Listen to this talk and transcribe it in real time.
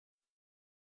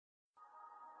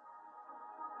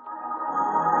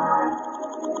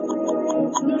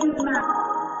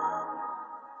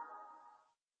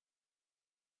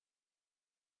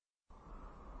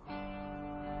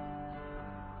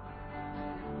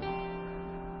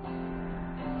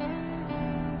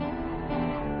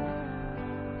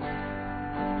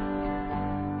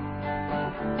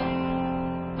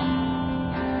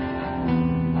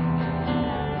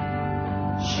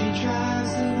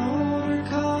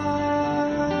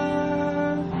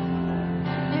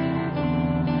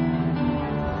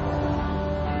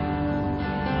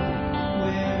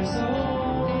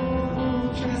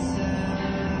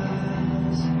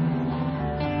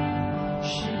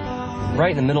Right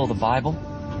in the middle of the Bible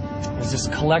is this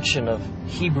collection of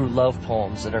Hebrew love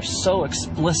poems that are so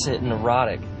explicit and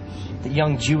erotic that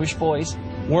young Jewish boys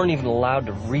weren't even allowed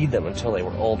to read them until they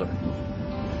were older.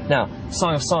 Now,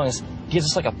 Song of Songs gives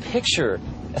us like a picture,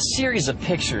 a series of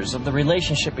pictures of the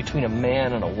relationship between a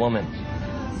man and a woman.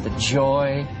 The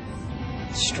joy,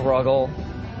 struggle,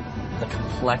 the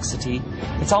complexity.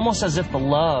 It's almost as if the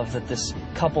love that this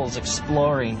couple is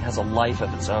exploring has a life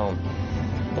of its own.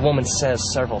 The woman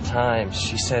says several times,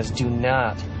 she says, do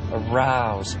not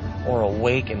arouse or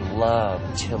awaken love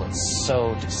until it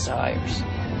so desires.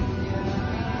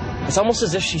 It's almost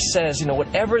as if she says, you know,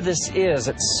 whatever this is,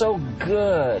 it's so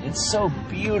good, it's so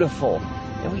beautiful,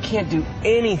 and we can't do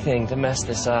anything to mess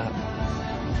this up.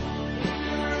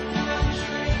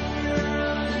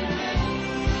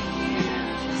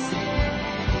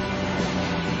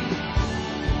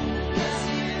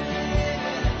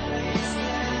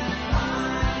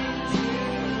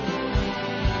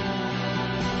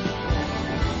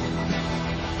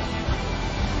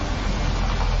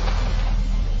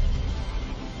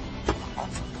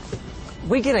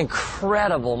 We get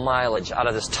incredible mileage out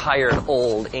of this tired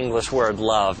old English word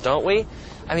love, don't we?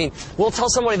 I mean, we'll tell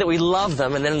somebody that we love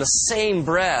them, and then in the same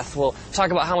breath, we'll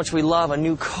talk about how much we love a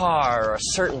new car or a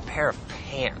certain pair of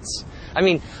pants. I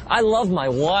mean, I love my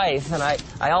wife, and I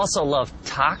also love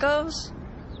tacos.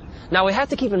 Now, we have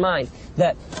to keep in mind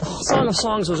that Song of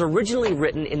Songs was originally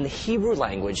written in the Hebrew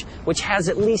language, which has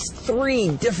at least 3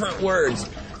 different words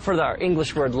for our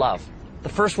English word love. The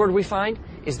first word we find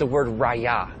is the word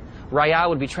raya. Raya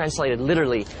would be translated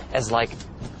literally as like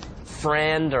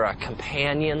friend or a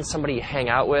companion, somebody you hang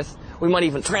out with. We might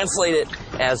even translate it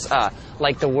as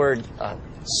like the word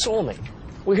soulmate.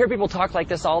 We hear people talk like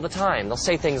this all the time. They'll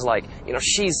say things like, you know,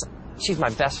 she's my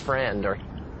best friend, or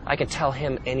I can tell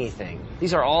him anything.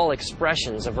 These are all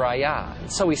expressions of raya. And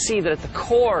so we see that at the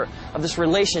core of this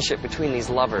relationship between these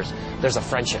lovers, there's a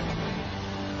friendship.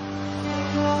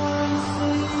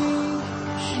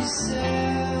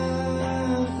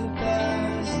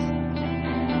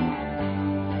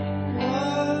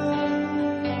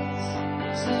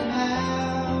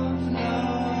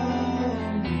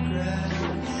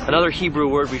 Another Hebrew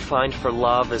word we find for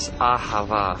love is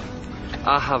ahava.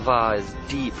 Ahava is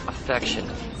deep affection.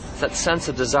 It's that sense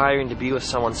of desiring to be with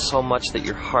someone so much that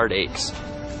your heart aches.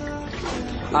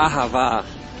 Ahava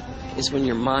is when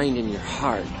your mind and your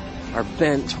heart are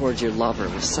bent towards your lover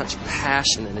with such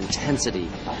passion and intensity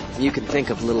that you can think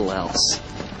of little else.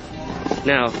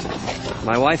 Now,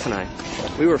 my wife and I,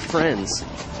 we were friends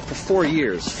for 4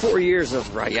 years. 4 years of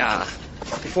raya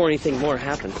before anything more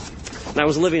happened. And I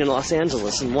was living in Los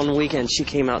Angeles, and one weekend she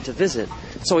came out to visit,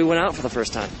 so we went out for the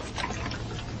first time.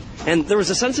 And there was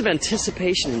a sense of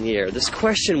anticipation in the air, this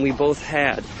question we both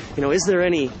had, you know, is there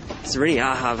any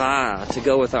ahava to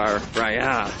go with our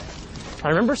raya? I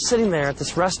remember sitting there at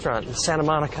this restaurant in Santa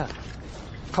Monica,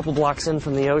 a couple blocks in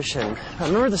from the ocean. I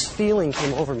remember this feeling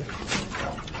came over me,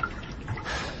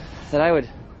 that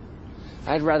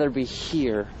I'd rather be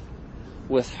here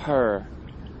with her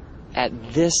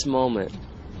at this moment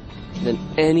than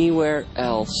anywhere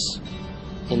else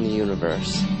in the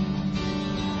universe.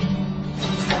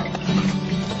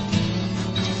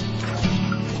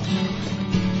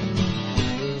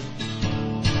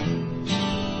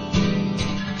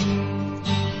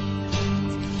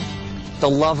 The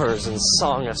lovers in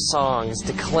Song of Songs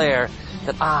declare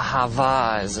that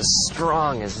ahava is as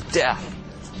strong as death,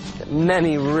 that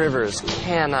many rivers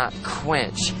cannot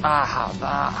quench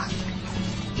ahava.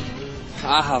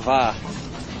 Ahava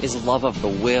is love of the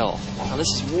will. Now, this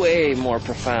is way more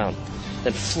profound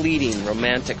than fleeting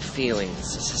romantic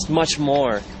feelings. This is much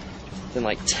more than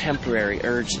like temporary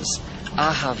urges.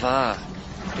 Ahava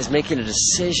is making a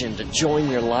decision to join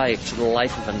your life to the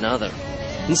life of another.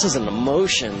 This is an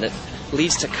emotion that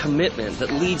leads to commitment,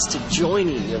 that leads to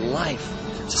joining your life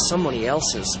to somebody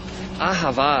else's.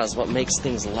 Ahava is what makes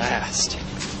things last.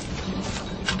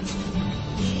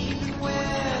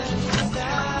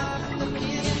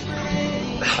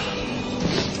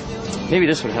 Maybe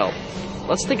this would help.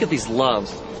 Let's think of these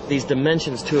loves these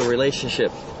dimensions to a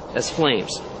relationship as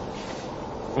flames.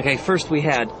 Okay, first we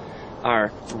had our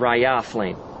raya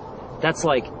flame. That's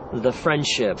like the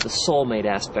friendship, the soulmate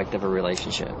aspect of a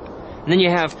relationship. And then you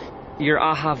have your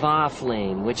ahava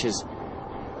flame, which is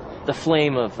the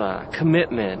flame of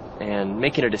commitment and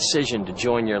making a decision to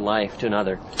join your life to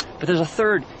another. But there's a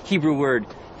third Hebrew word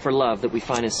for love that we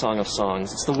find in Song of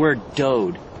Songs. It's the word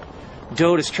dode.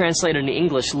 Dode is translated into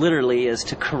English literally as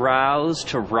to carouse,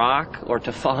 to rock, or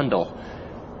to fondle.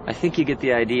 I think you get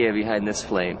the idea behind this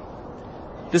flame.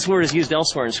 This word is used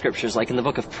elsewhere in scriptures, like in the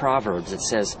book of Proverbs. It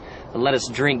says, "Let us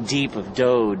drink deep of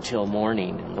dode till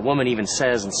morning." And the woman even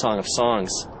says in Song of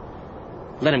Songs,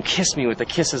 "Let him kiss me with the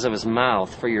kisses of his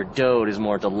mouth, for your dode is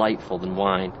more delightful than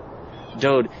wine."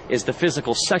 Dode is the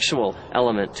physical, sexual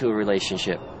element to a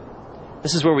relationship.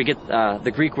 This is where we get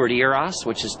the Greek word eros,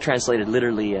 which is translated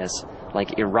literally as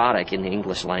like erotic in the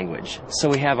English language. So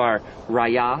we have our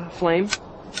raya flame,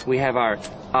 we have our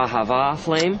ahava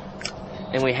flame,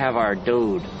 and we have our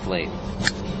dode flame.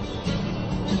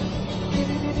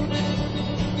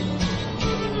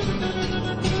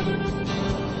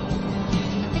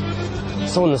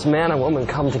 So when this man and woman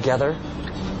come together,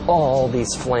 all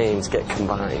these flames get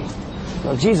combined.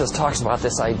 Now Jesus talks about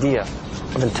this idea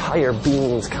of entire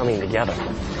beings coming together.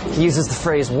 He uses the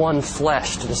phrase one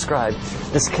flesh to describe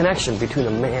this connection between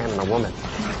a man and a woman.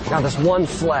 Now this one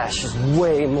flesh is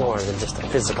way more than just a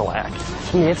physical act.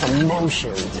 I mean, it's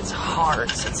emotions, it's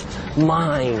hearts, it's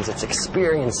minds, it's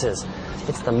experiences.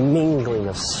 It's the mingling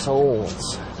of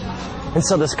souls. And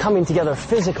so this coming together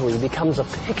physically becomes a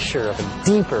picture of a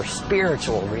deeper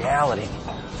spiritual reality.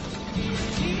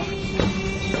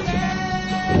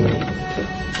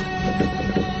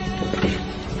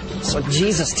 So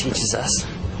Jesus teaches us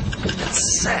that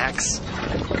sex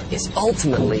is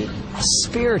ultimately a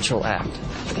spiritual act.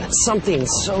 And that something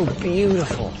so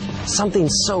beautiful, something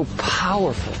so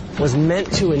powerful was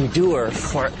meant to endure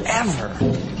forever.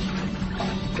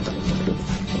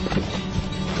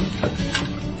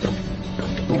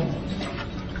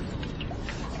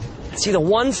 See, the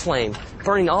one flame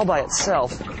burning all by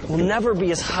itself will never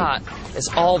be as hot as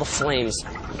all the flames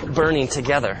burning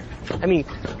together. I mean,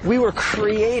 we were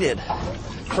created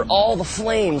for all the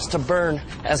flames to burn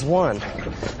as one.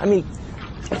 I mean,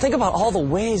 think about all the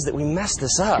ways that we mess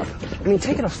this up. I mean,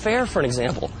 take an affair for an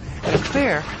example. An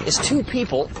affair is two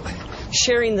people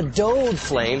sharing the dode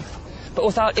flame, but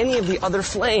without any of the other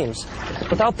flames.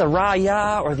 Without the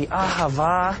raya or the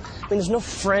ahava. I mean, there's no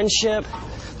friendship.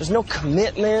 There's no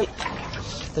commitment.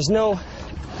 There's no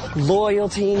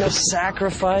loyalty, no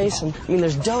sacrifice. And, I mean,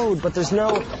 there's dode, but there's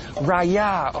no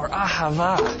raya or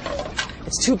ahava.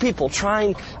 It's two people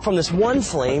trying from this one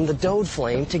flame, the dode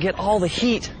flame, to get all the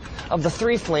heat of the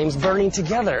three flames burning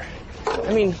together.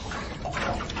 I mean,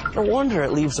 no wonder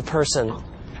it leaves a person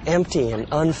empty and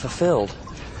unfulfilled.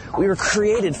 We were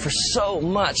created for so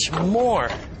much more.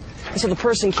 And so the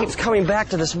person keeps coming back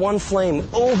to this one flame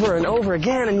over and over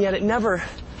again, and yet it never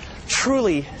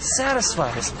truly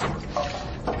satisfies.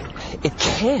 It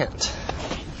can't.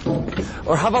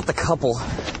 Or how about the couple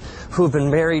who have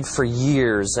been married for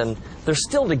years and they're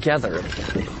still together?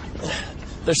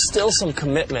 There's still some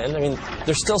commitment. I mean,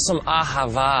 there's still some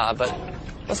ahava, but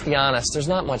let's be honest, there's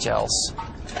not much else.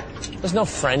 There's no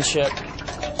friendship.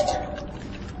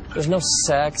 There's no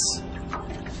sex.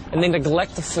 And they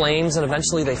neglect the flames, and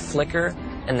eventually they flicker,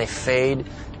 and they fade,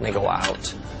 and they go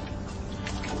out.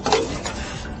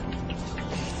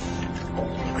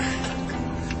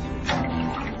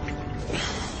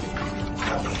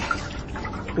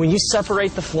 When you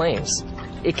separate the flames,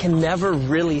 it can never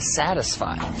really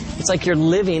satisfy. It's like you're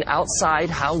living outside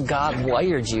how God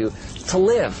wired you to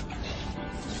live.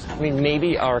 I mean,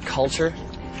 maybe our culture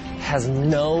has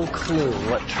no clue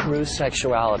what true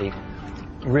sexuality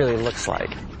really looks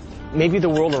like. Maybe the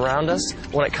world around us,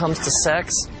 when it comes to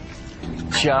sex,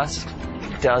 just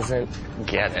doesn't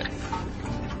get it.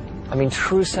 I mean,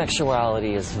 true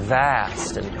sexuality is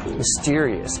vast and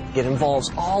mysterious. It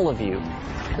involves all of you.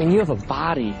 I mean, you have a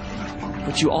body,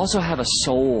 but you also have a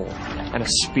soul and a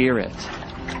spirit.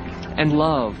 And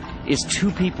love is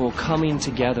two people coming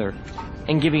together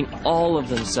and giving all of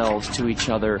themselves to each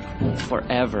other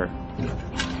forever.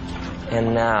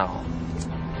 And now,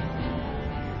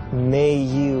 may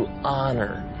you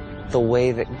honor the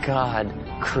way that God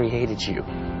created you.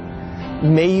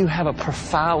 May you have a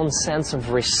profound sense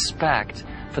of respect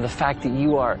for the fact that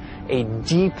you are a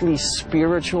deeply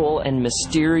spiritual and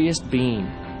mysterious being,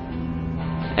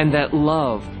 and that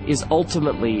love is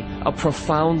ultimately a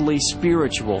profoundly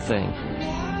spiritual thing.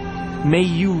 May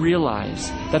you realize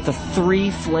that the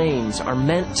three flames are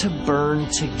meant to burn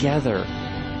together,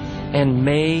 and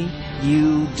may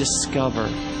you discover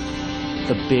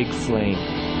the big flame.